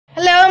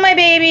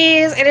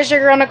babies, it is your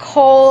girl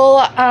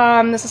Nicole.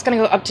 This is gonna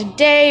go up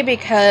today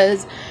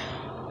because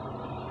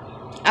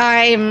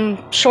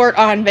I'm short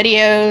on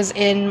videos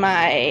in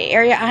my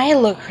area. I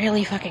look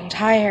really fucking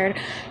tired.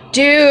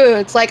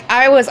 Dudes, like,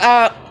 I was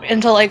up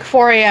until like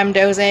 4 a.m.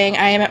 dozing.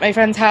 I am at my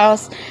friend's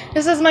house.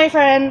 This is my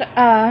friend,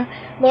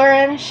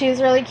 Lauren.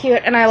 She's really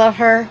cute and I love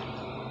her.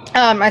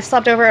 I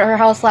slept over at her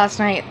house last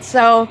night,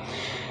 so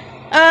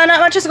not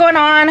much is going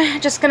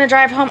on. Just gonna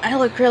drive home. I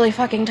look really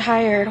fucking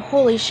tired.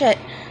 Holy shit.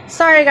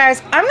 Sorry,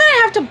 guys. I'm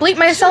gonna have to bleep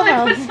myself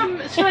out.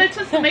 Should I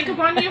put some makeup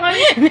on you,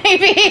 honey?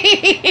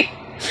 Maybe.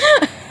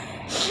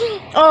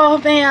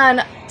 Oh,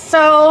 man.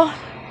 So,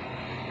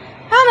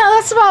 I don't know.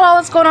 That's about all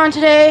that's going on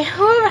today.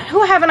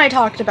 Who haven't I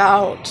talked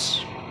about?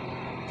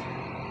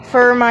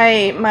 For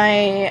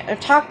I've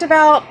talked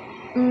about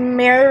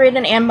Mary Read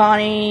and Anne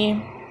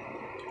Bonny.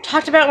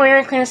 Talked about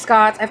Mary Queen of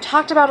Scots. I've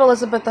talked about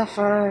Elizabeth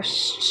I.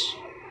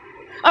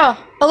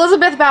 Oh,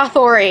 Elizabeth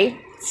Bathory.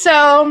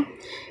 So,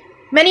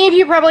 many of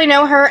you probably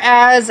know her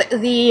as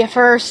the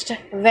first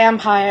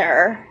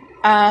vampire.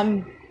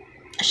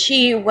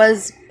 She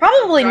was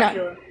probably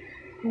Dracula. not...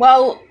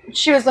 Well,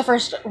 she was the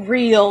first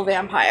real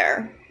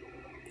vampire.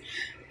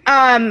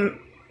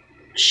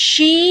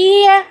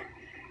 She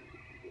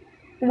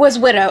was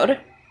widowed.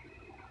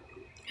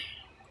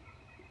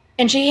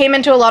 And she came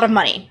into a lot of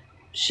money.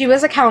 She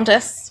was a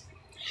countess.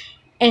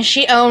 And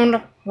she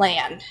owned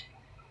land.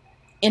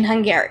 In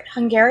Hungary.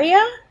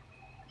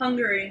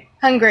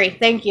 Hungary,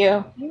 thank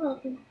you. You're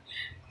welcome.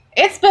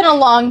 It's been a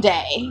long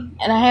day,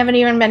 and I haven't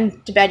even been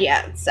to bed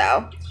yet,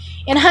 so.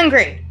 In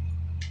Hungary.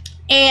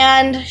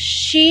 And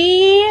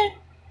she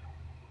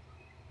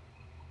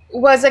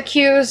was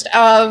accused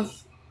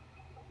of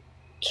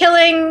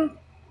killing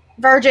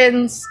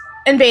virgins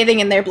and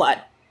bathing in their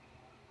blood.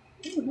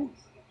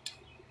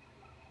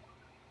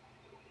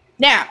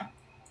 Now,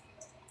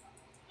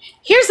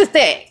 here's the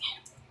thing.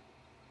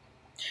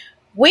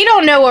 We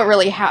don't know what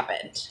really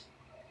happened.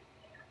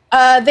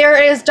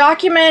 There is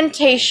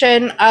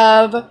documentation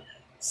of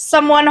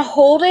someone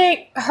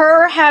holding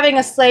her, having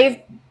a slave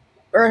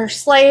or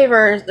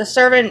the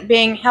servant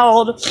being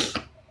held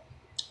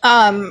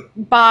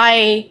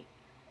by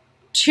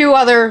two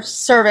other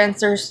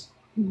servants or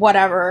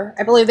whatever.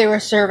 I believe they were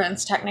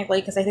servants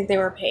technically because I think they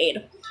were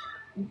paid.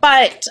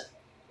 But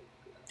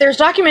there's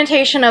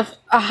documentation of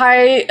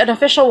an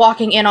official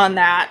walking in on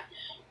that,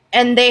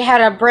 and they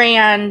had a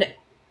brand,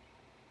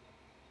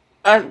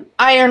 a hot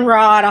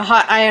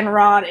iron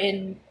rod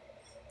in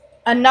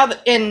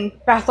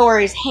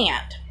Bathory's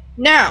hand.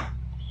 Now,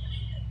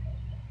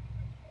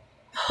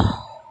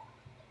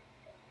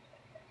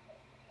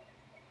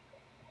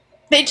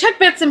 they took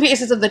bits and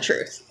pieces of the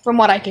truth, from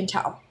what I can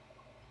tell.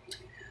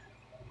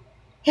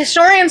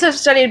 Historians have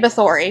studied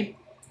Bathory,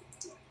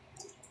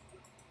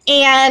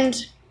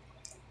 and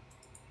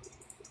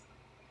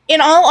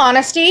in all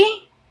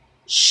honesty,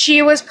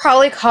 she was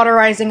probably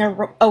cauterizing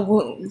a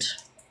wound.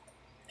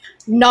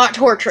 Not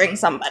torturing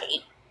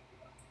somebody.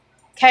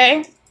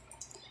 Okay?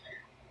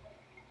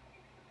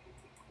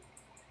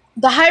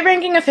 The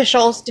high-ranking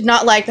officials did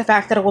not like the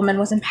fact that a woman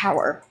was in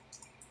power.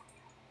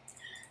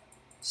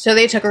 So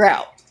they took her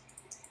out.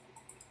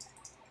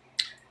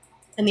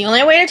 And the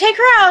only way to take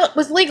her out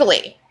was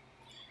legally.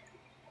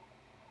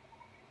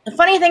 The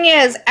funny thing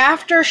is,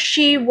 after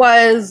she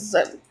was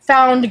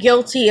found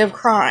guilty of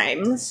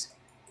crimes,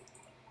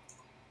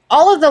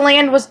 all of the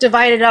land was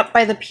divided up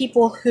by the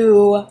people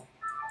who...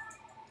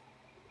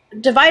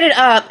 divided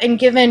up and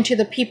given to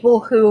the people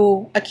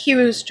who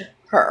accused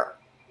her,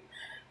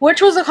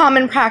 which was a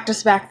common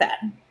practice back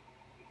then.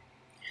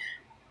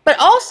 But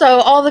also,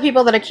 all the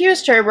people that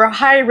accused her were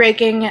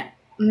high-ranking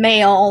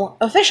male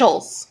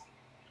officials.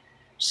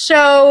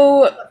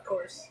 So, Of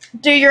course.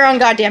 do your own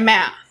goddamn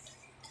math.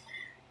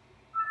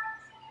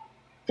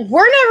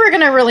 We're never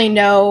going to really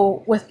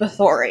know with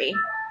Bathory.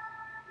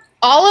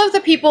 All of the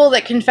people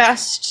that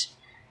confessed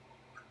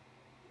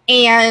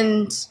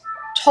and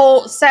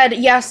said,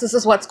 yes, this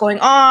is what's going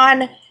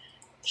on.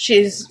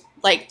 She's,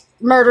 like,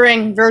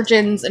 murdering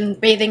virgins and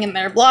bathing in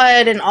their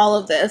blood and all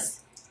of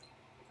this.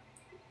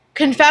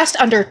 Confessed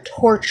under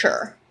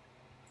torture.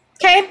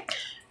 Okay?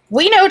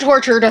 We know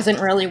torture doesn't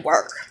really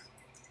work.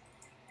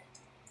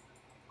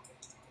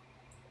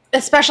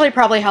 Especially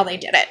probably how they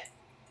did it.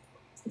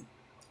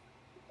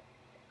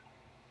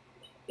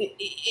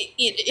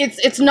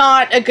 It's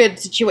not a good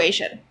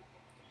situation.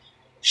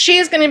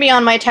 She's going to be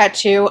on my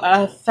tattoo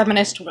of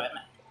feminist women.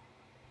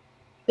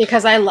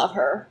 Because I love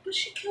her. But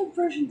she killed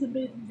virgins and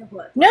bathed in their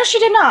blood. No, she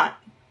did not.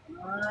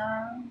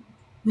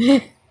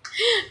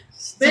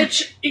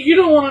 Bitch, you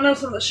don't want to know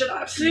some of the shit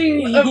I've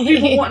seen of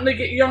people wanting to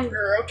get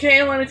younger,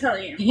 okay? Let me tell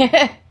you.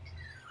 Yeah.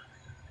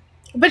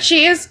 But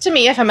she is, to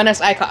me, a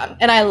feminist icon,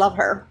 and I love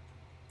her.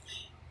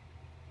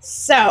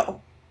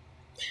 So,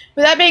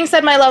 with that being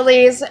said, my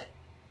lovelies,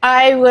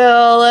 I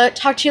will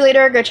talk to you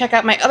later. Go check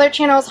out my other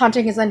channels,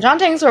 Hauntings and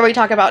Jauntings, where we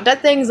talk about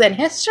dead things in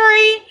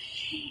history,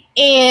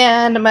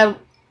 and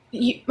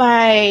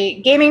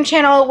my gaming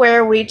channel,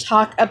 where we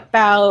talk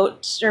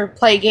about or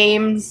play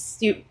games,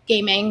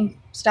 gaming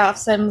stuff,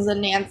 Sims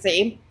and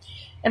Nancy.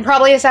 and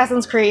probably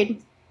Assassin's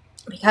Creed,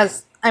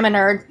 because I'm a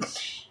nerd.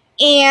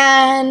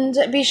 And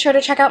be sure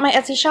to check out my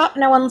Etsy shop.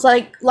 No one's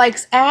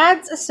likes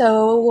ads,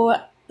 so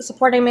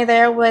supporting me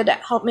there would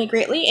help me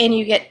greatly, and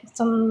you get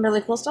some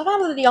really cool stuff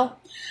out of the deal.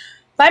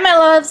 Bye, my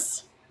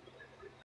loves!